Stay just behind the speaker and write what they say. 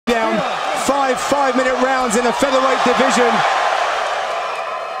5 5-minute rounds in the featherweight division.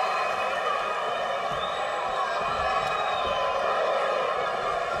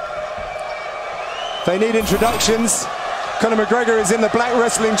 They need introductions. Conor McGregor is in the black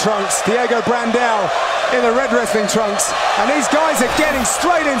wrestling trunks. Diego Brandao in the red wrestling trunks. And these guys are getting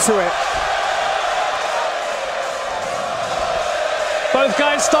straight into it. Both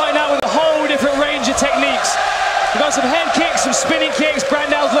guys starting out with a whole different range of techniques. We've got some head kicks, some spinning kicks.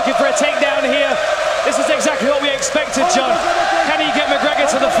 Brandao's looking for a takedown here. This is exactly what we expected, John. Can he get McGregor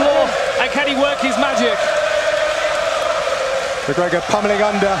to the floor, and can he work his magic? McGregor pummeling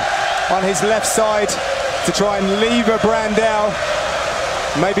under on his left side to try and lever Brandao,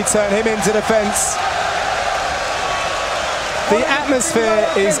 maybe turn him into the fence. The atmosphere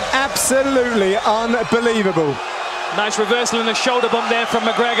is absolutely unbelievable. Nice reversal in the shoulder bump there from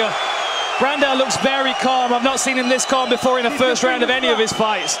McGregor. Brandao looks very calm. I've not seen him this calm before in the first round of any of his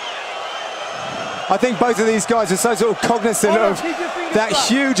fights. I think both of these guys are so sort of cognizant of that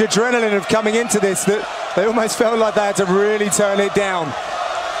huge adrenaline of coming into this that they almost felt like they had to really turn it down.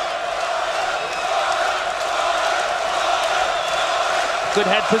 Good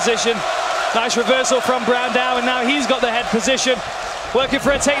head position. Nice reversal from Brandao, and now he's got the head position. Working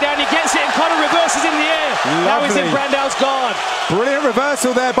for a takedown, he gets it, and Conor reverses in the air. Lovely. Now he's in Brandao's guard. Brilliant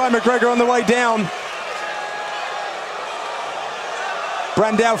reversal there by McGregor on the way down.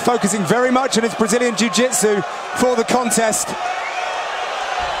 Brandao focusing very much on his Brazilian Jiu-Jitsu for the contest.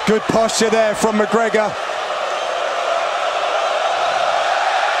 Good posture there from McGregor.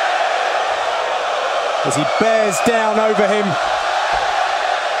 As he bears down over him.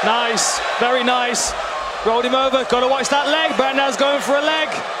 Nice, very nice. Rolled him over, got to watch that leg. Brandao's going for a leg.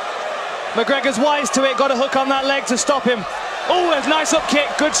 McGregor's wise to it, got a hook on that leg to stop him. Oh, a nice up kick,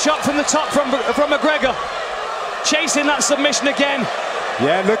 good shot from the top from McGregor. Chasing that submission again.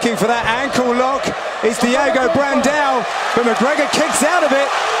 Yeah, looking for that ankle lock is Diego Brandao, but McGregor kicks out of it,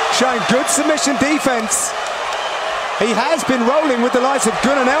 showing good submission defense. He has been rolling with the likes of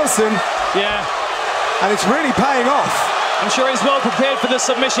Gunnar Nelson. Yeah. And it's really paying off. I'm sure he's well prepared for the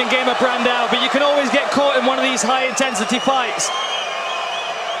submission game of Brandao, but you can always get caught in one of these high-intensity fights.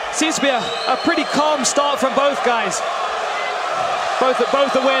 Seems to be a pretty calm start from both guys. Both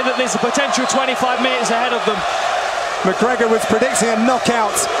aware that there's a potential 25 minutes ahead of them. McGregor was predicting a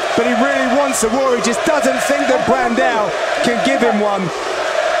knockout, but he really wants a war. He just doesn't think that Brandao can give him one.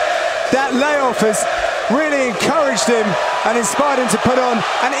 That layoff has really encouraged him and inspired him to put on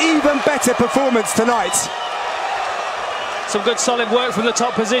an even better performance tonight. Some good solid work from the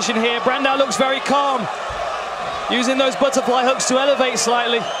top position here. Brandao looks very calm, using those butterfly hooks to elevate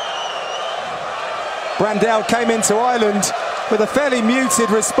slightly. Brandao came into Ireland with a fairly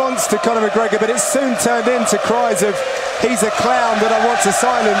muted response to Conor McGregor, but it soon turned into cries of, he's a clown that I want to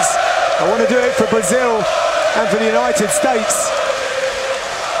silence. I want to do it for Brazil and for the United States.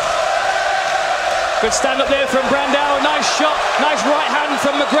 Good stand up there from Brandao. Nice shot, nice right hand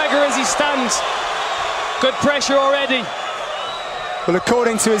from McGregor as he stands. Good pressure already. Well,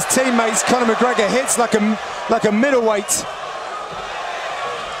 according to his teammates, Conor McGregor hits like a middleweight.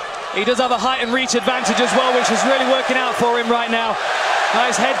 He does have a height and reach advantage as well, which is really working out for him right now.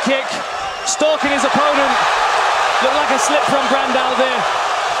 Nice head kick, stalking his opponent. Looked like a slip from Brandao there.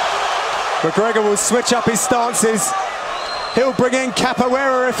 McGregor will switch up his stances. He'll bring in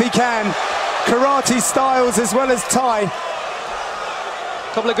capoeira if he can. Karate styles as well as Thai.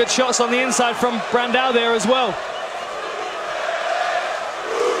 Couple of good shots on the inside from Brandao there as well.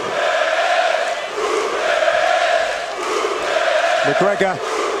 McGregor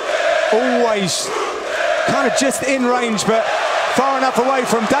always kind of just in range, but far enough away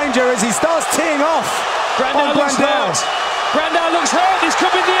from danger as he starts teeing off. Brandao looks hurt. Brandao looks hurt. This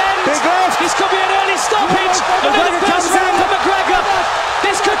could be the